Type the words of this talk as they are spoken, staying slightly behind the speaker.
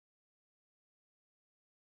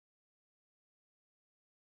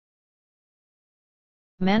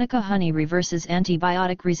Manuka honey reverses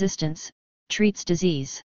antibiotic resistance, treats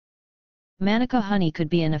disease. Manuka honey could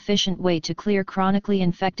be an efficient way to clear chronically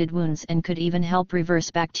infected wounds and could even help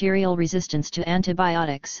reverse bacterial resistance to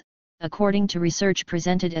antibiotics, according to research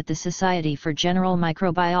presented at the Society for General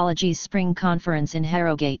Microbiology's spring conference in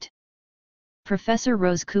Harrogate. Professor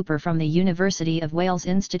Rose Cooper from the University of Wales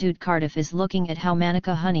Institute Cardiff is looking at how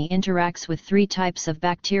Manuka honey interacts with three types of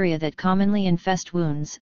bacteria that commonly infest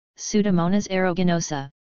wounds: Pseudomonas aeruginosa,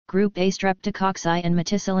 Group A Streptococci, and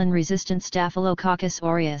Meticillin-resistant Staphylococcus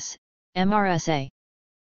aureus, MRSA.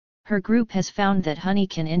 Her group has found that honey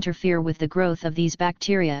can interfere with the growth of these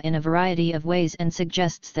bacteria in a variety of ways and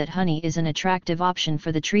suggests that honey is an attractive option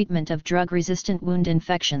for the treatment of drug-resistant wound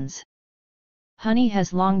infections. Honey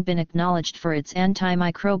has long been acknowledged for its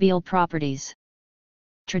antimicrobial properties.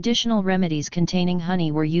 Traditional remedies containing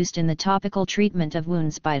honey were used in the topical treatment of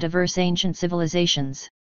wounds by diverse ancient civilizations.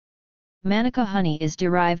 Manuka honey is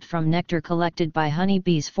derived from nectar collected by honey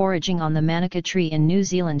bees foraging on the Manuka tree in New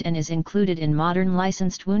Zealand and is included in modern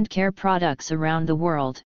licensed wound care products around the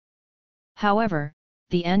world. However,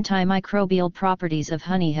 the antimicrobial properties of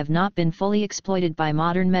honey have not been fully exploited by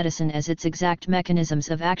modern medicine, as its exact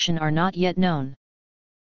mechanisms of action are not yet known.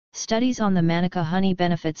 Studies on the Manuka honey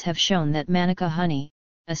benefits have shown that Manuka honey,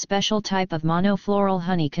 a special type of mono-floral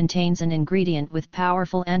honey, contains an ingredient with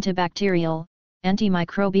powerful antibacterial,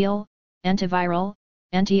 antimicrobial, antiviral,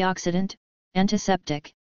 antioxidant,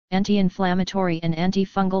 antiseptic, anti-inflammatory and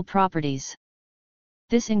antifungal properties.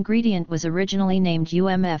 This ingredient was originally named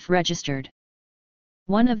UMF registered.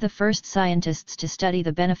 One of the first scientists to study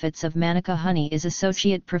the benefits of Manuka honey is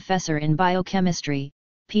Associate Professor in Biochemistry,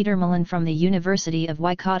 Peter Mullen from the University of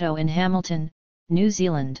Waikato in Hamilton, New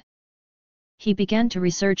Zealand. He began to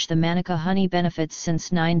research the Manuka honey benefits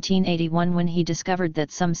since 1981, when he discovered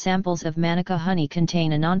that some samples of Manuka honey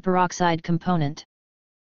contain a non-peroxide component.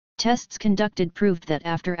 Tests conducted proved that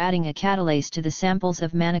after adding a catalase to the samples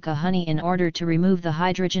of Manuka honey in order to remove the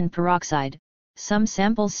hydrogen peroxide, some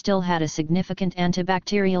samples still had a significant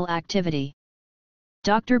antibacterial activity.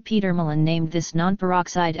 Dr. Peter Mullen named this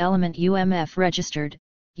non-peroxide element UMF registered,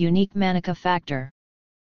 unique Manuka factor.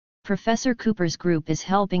 Professor Cooper's group is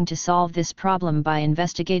helping to solve this problem by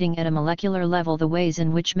investigating at a molecular level the ways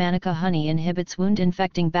in which Manuka honey inhibits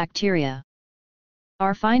wound-infecting bacteria.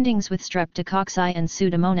 Our findings with Streptococci and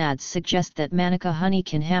Pseudomonas suggest that Manuka honey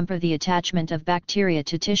can hamper the attachment of bacteria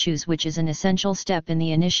to tissues, which is an essential step in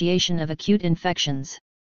the initiation of acute infections.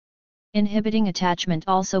 Inhibiting attachment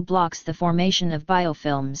also blocks the formation of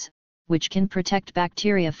biofilms, which can protect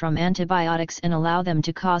bacteria from antibiotics and allow them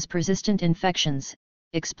to cause persistent infections,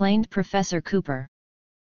 explained Professor Cooper.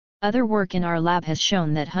 Other work in our lab has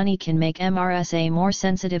shown that honey can make MRSA more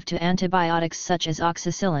sensitive to antibiotics such as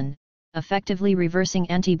oxacillin, effectively reversing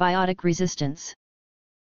antibiotic resistance.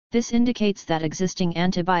 This indicates that existing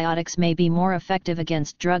antibiotics may be more effective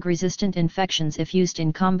against drug-resistant infections if used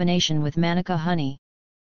in combination with Manuka honey.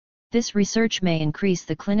 This research may increase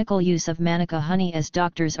the clinical use of Manuka honey as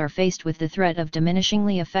doctors are faced with the threat of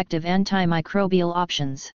diminishingly effective antimicrobial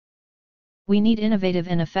options. We need innovative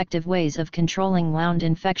and effective ways of controlling wound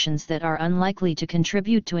infections that are unlikely to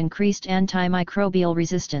contribute to increased antimicrobial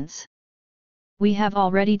resistance. We have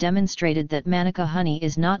already demonstrated that Manuka honey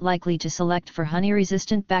is not likely to select for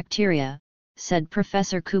honey-resistant bacteria, said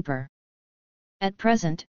Professor Cooper. At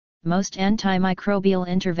present, most antimicrobial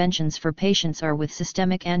interventions for patients are with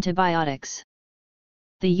systemic antibiotics.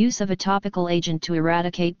 The use of a topical agent to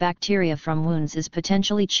eradicate bacteria from wounds is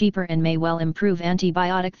potentially cheaper and may well improve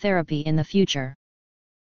antibiotic therapy in the future.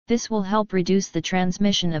 This will help reduce the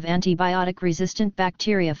transmission of antibiotic-resistant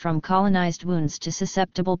bacteria from colonized wounds to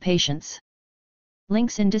susceptible patients.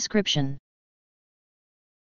 Links in description.